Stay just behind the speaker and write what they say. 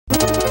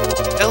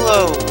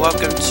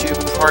welcome to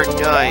part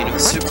 9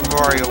 of Super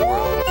Mario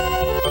World.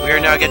 We are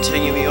now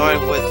continuing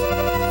on with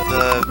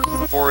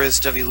the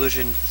Forest of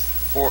Illusion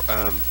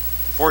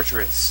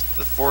Fortress.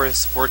 The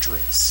Forest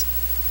Fortress.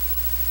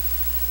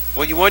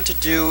 What you want to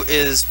do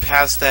is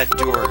pass that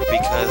door,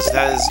 because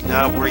that is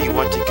not where you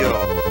want to go.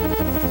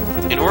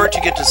 In order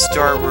to get to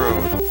Star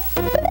Road,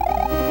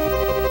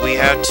 we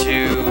have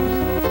to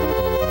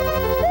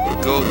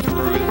go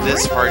through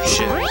this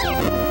hardship.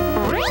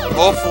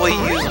 Hopefully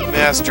you've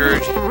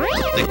mastered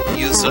the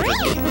use of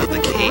the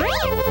cape.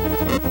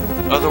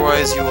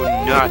 Otherwise you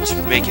will not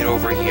make it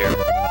over here.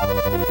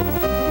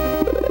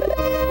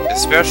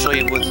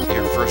 Especially with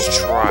your first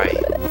try.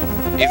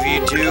 If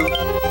you do,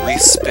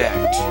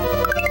 respect.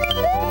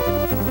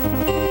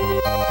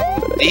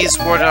 These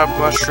one-up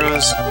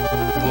mushrooms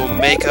will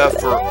make up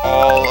for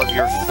all of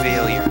your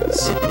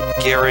failures.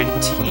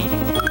 Guaranteed.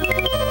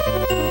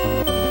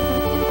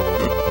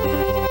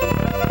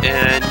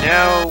 And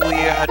now we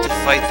have to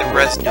fight the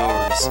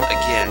Resnors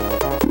again.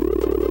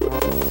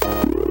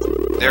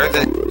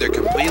 They're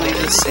completely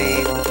the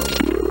same.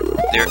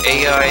 Their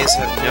AIs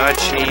have not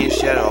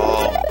changed at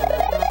all.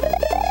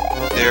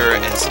 They're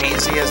as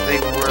easy as they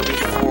were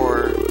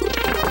before.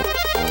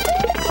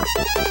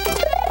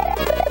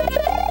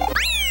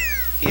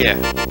 Yeah,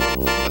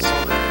 that's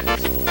all there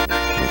is.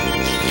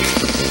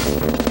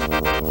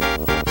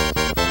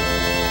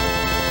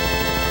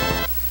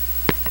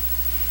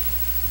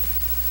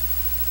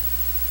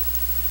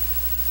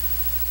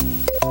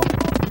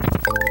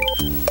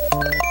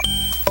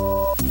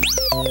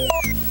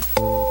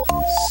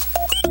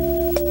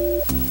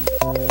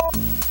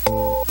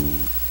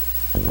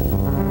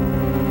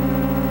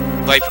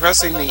 By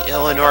pressing the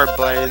L and R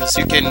buttons,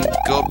 you can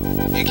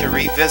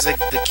revisit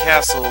the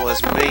castle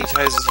as many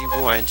times as you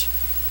want.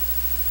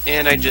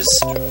 And I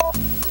just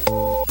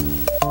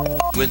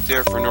went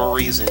there for no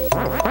reason.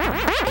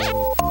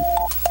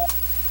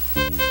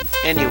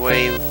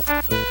 Anyway,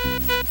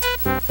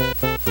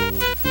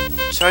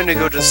 time to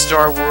go to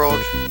Star World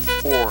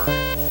 4.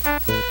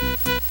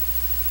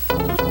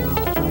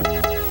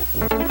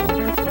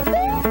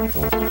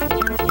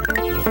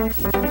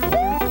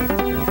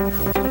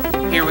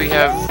 Here we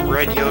have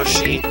Red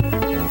Yoshi,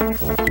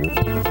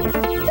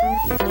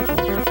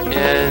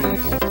 and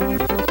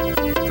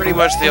pretty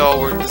much they all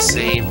work the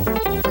same.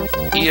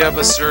 Eat up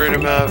a certain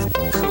amount of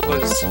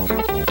Koopas,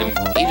 and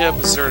eat up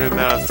a certain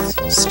amount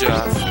of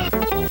stuff,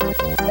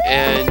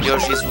 and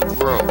Yoshis will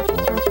grow.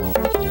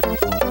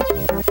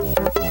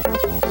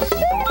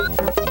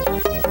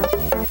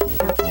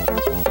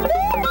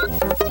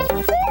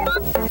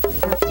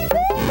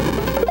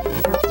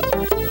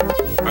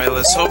 I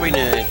was hoping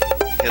to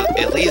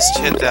at least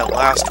hit that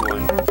last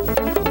one,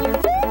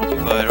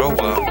 but oh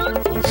well.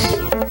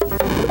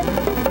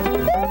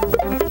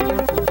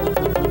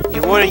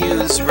 You want to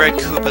use red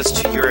Koopas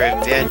to your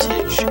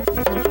advantage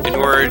in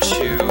order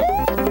to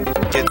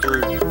get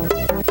through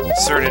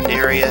certain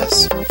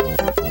areas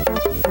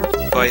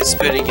by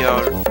spitting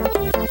out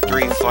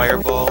 3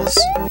 fireballs.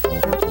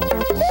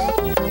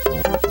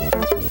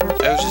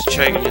 I was just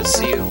checking to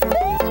see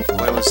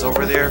why I was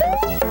over there.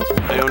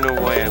 I don't know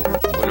why I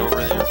went over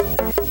there.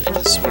 I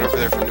just went over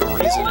there for no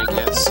reason, I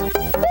guess.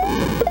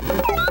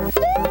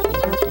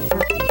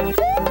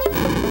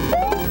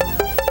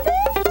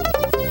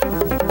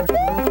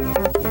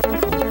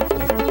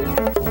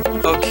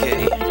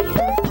 Okay.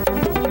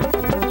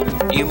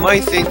 You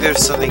might think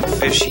there's something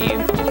fishy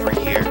over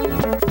here.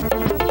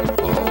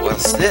 Well,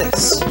 what's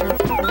this?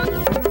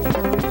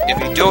 If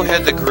you don't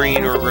hit the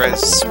green or red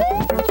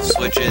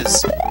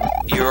switches,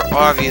 you're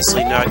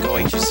obviously not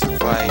going to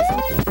survive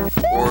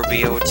or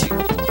be able to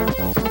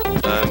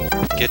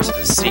get to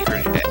the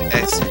secret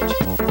exit.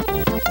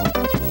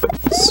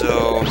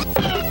 So,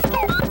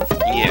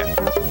 yeah.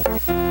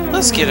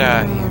 Let's get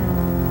out of here.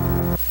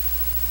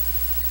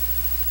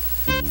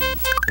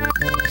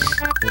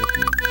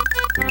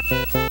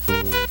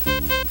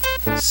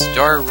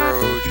 Star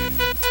Road.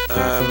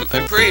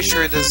 I'm pretty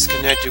sure this is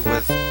connected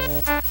with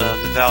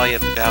the Valley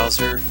of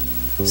Bowser.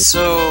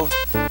 So,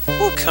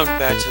 we'll come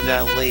back to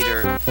that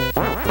later.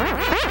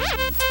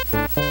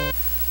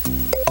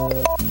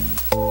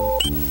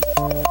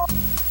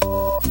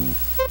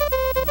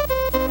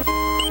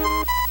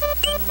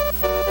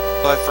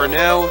 But for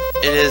now,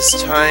 it is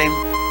time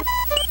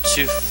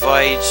to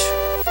fight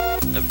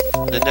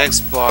the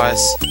next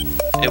boss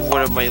in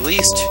one of my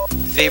least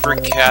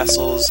favorite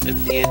castles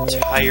in the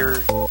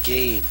entire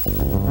game.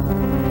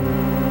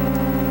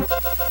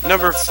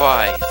 Number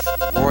 5,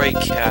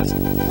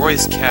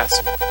 Roy's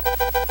Castle.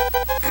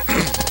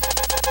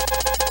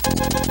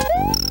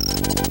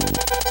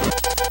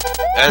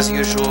 As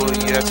usual,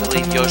 you have to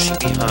leave Yoshi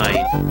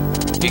behind.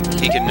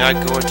 He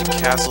cannot go into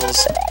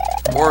castles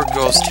or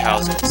ghost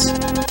houses.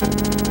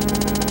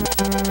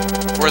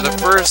 For the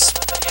first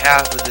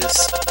half of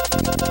this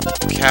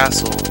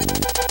castle,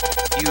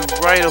 you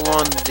ride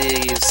along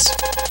these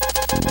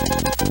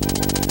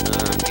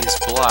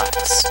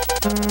blocks.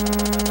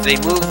 They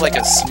move like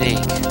a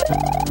snake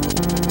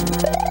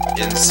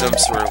in some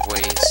sort of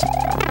ways.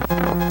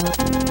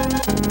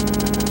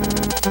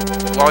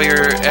 while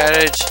you're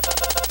at it,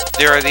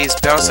 there are these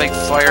bouncing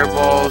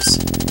fireballs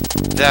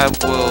that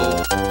will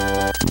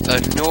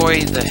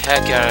annoy the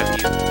heck out of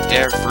you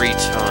every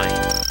time.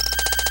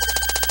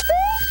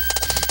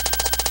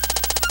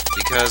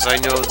 Because I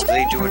know that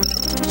they do it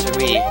to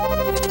me.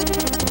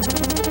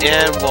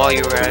 And while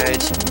you're at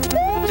it,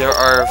 there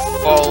are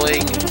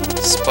falling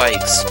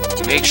spikes.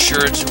 Make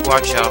sure to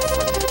watch out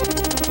for them.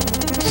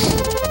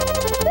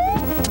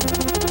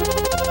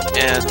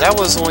 And that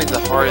was only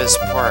the hardest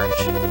part.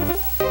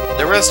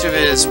 The rest of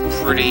it is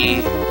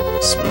pretty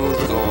smooth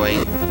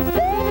going.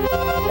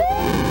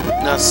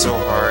 Not so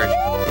hard.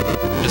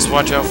 Just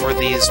watch out for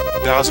these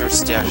Bowser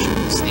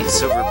statues, these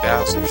silver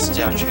Bowser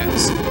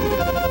statues.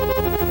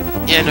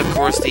 And of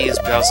course these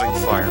bouncing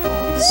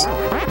fireballs.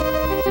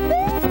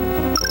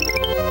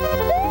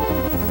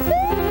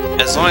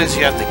 As long as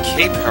you have the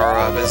K power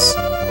up, it's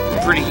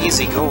pretty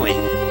easy going.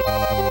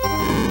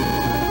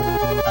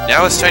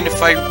 Now it's time to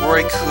fight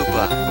Roy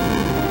Koopa.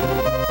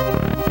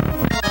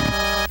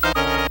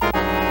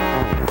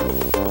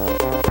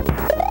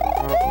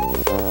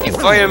 You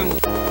fight him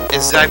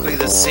exactly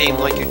the same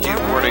like you do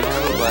Morning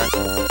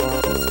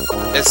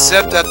Koopa,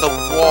 except that the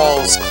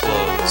walls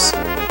close.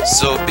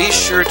 So be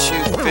sure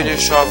to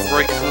finish off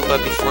Roy Koopa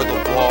before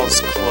the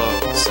walls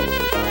close.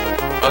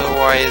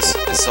 Otherwise,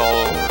 it's all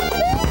over.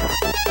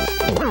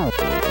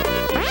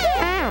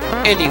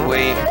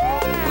 Anyway,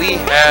 we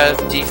have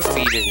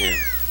defeated him.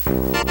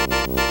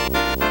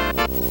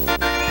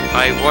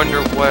 I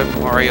wonder what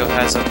Mario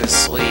has up his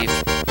sleeve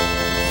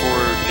for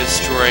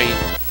destroying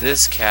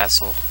this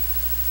castle.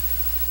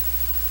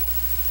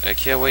 I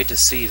can't wait to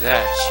see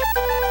that.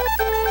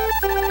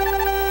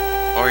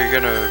 Oh, you're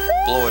gonna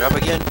blow it up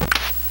again?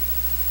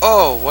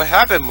 Oh, what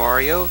happened,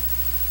 Mario?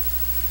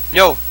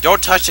 No,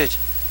 don't touch it!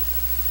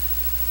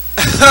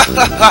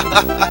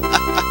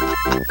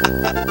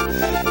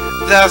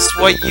 That's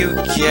what you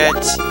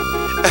get!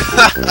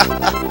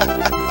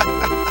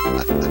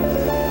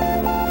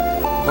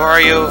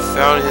 Mario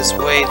found his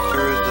way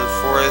through the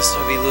Forest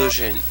of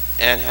Illusion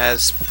and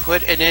has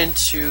put an end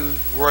to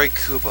Roy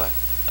Koopa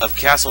of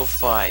Castle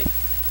 5.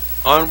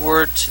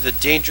 Onward to the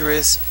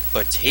dangerous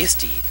but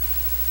tasty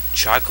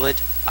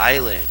Chocolate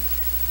Island.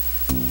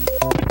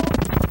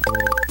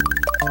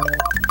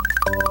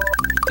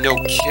 No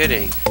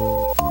kidding.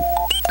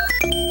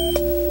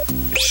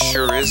 It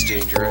sure is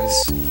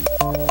dangerous.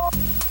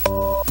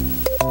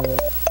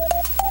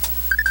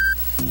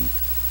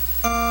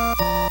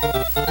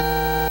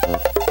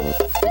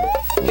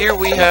 Here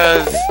we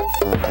have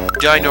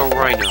Dino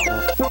Rhino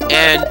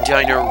and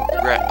Dino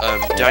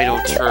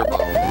Turbo.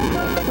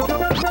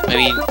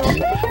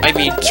 I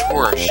mean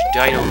Torch.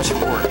 Dino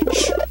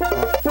Torch.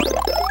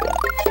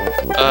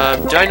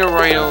 Dino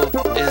Rhino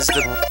is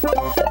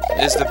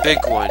the big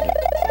one.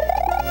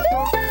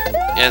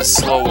 And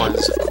slow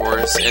ones, of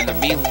course, and the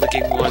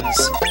mean-looking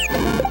ones.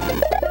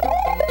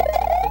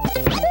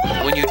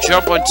 When you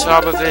jump on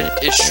top of it,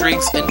 it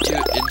shrinks into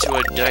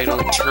a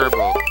Dino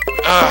Turbo.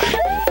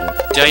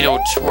 Dino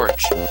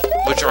Torch,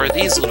 which are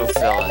these little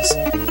fellas.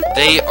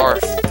 They are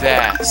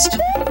fast,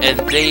 and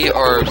they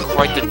are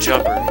quite the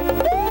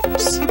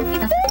jumpers,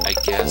 I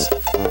guess.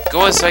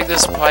 Go inside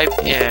this pipe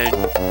and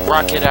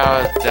rocket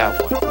out of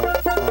that one.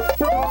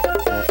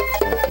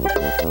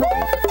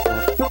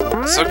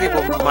 Some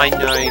people might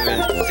not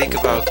even think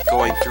about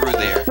going through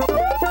there.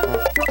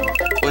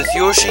 With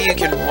Yoshi, you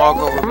can walk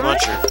over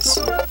munchers.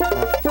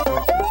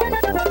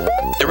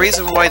 The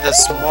reason why the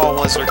small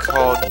ones are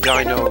called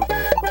Dino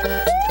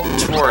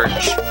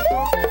Torch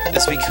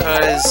is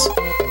because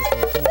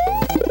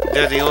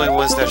they're the only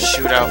ones that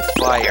shoot out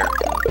fire.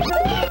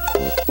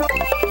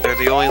 They're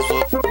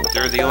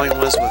the only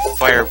ones with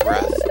fire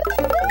breath.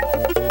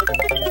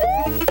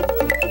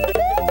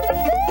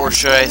 Or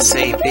should I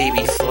say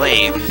baby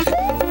flame?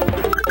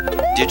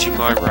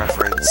 Digimon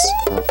reference.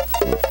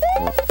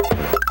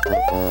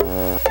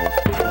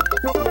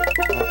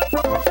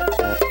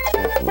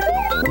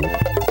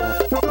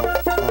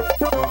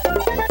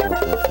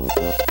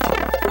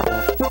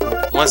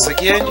 Once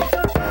again,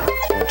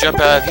 jump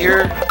out of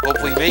here.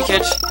 Hope we make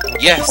it.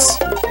 Yes,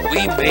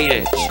 we made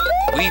it.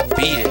 We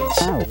beat it.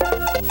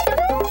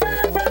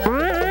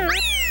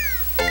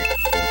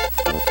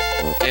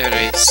 And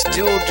I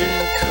still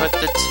didn't cut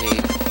the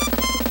tape.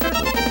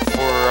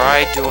 For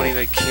I don't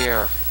even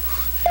care.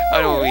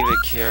 I don't even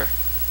care.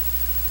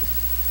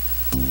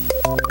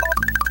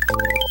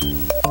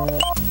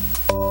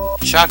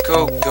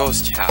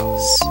 Choco-Ghost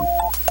House.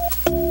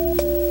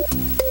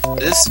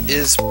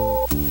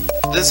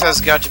 This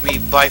has got to be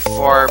by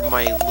far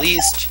my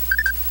least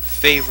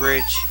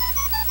favorite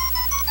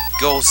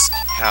ghost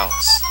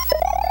house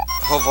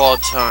of all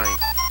time.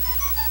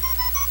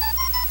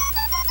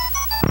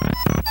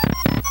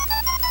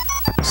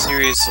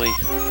 Seriously.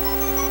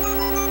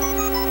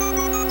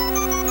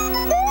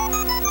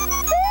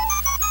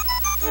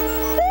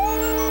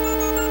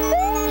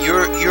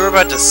 You're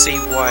about to see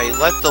why.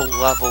 Let the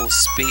level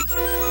speak.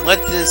 Let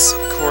this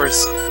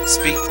course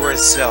speak for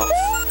itself.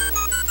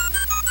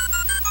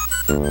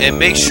 And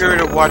make sure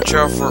to watch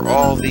out for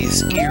all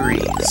these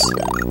Eries.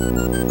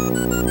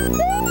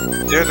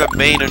 They're the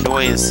main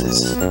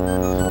annoyances.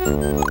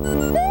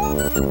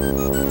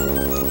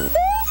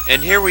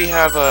 And here we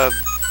have a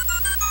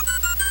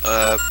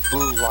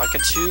Boo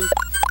Lakatu.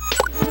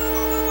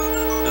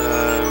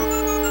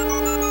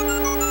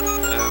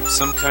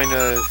 Some kind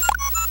of...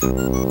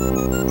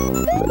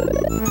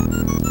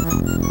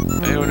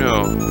 I don't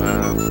know.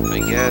 I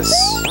guess...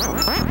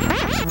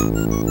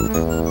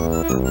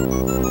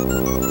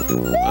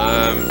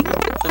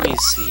 let me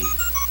see.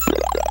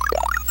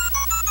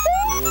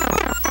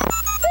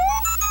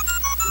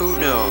 Who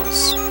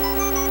knows?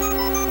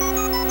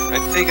 I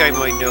think I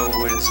might know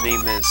what his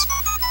name is.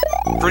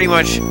 Pretty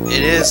much,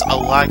 it is a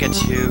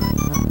Lakatu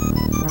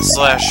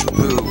slash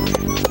Boo.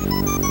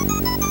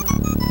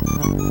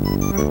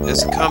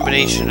 It's a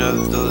combination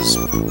of those.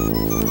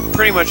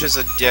 Pretty much as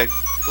a dead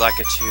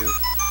Lakatu.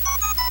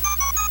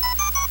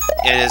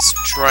 And it's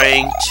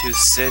trying to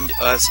send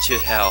us to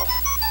hell.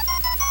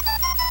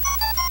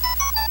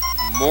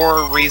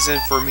 More reason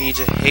for me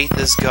to hate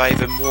this guy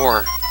even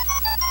more.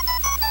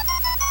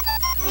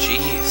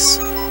 Jeez.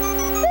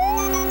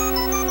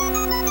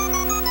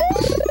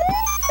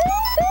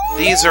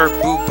 These are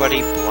Boo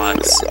Buddy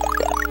blocks.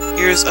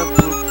 Here's a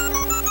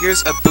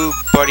Boo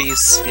Buddy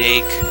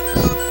snake.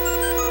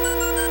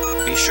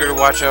 Be sure to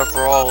watch out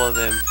for all of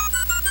them.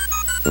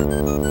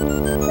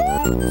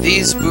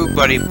 These Boo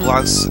Buddy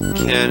blocks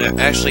can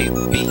actually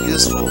be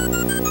useful.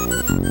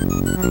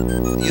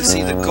 You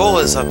see, the goal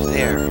is up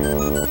there.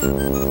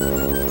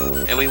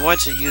 And we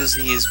want to use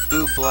these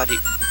Boo Buddy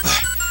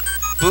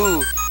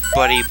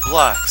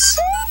blocks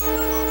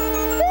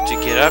to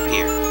get up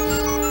here.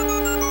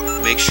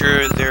 Make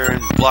sure they're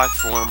in block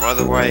form,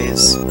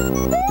 otherwise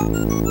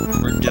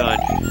we're done.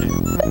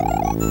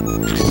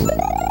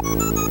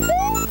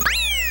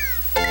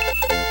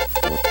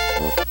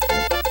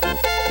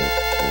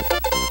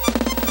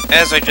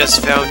 As I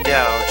just found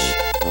out,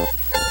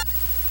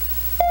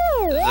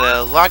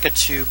 the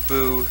Lakatu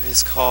Boo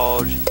is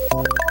called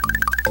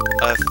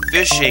a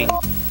fishing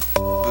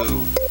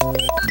Boo.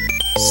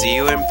 See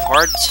you in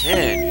part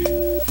 10.